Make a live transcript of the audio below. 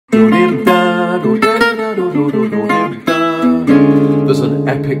There's an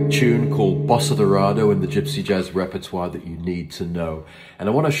epic tune called Bossa Dorado in the Gypsy Jazz repertoire that you need to know. And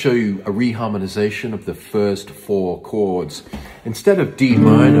I want to show you a reharmonization of the first 4 chords. Instead of D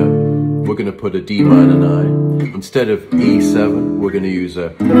minor, we're going to put a D minor 9. Instead of E7, we're going to use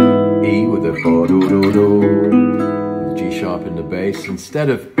a E with a do, G sharp in the bass. Instead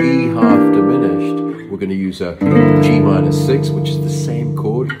of E half diminished, we're going to use a G minor 6, which is the same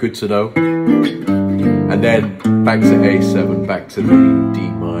chord. Good to know. And then back to A7, back to the D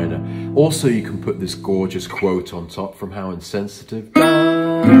minor. Also, you can put this gorgeous quote on top from How Insensitive.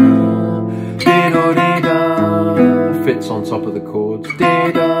 Fits on top of the chords.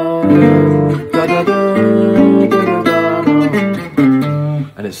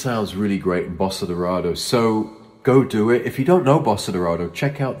 And it sounds really great in Bossa Dorado. So go do it. If you don't know Bossa Dorado,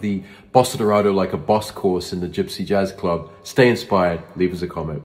 check out the Bossa Dorado Like a Boss course in the Gypsy Jazz Club. Stay inspired. Leave us a comment.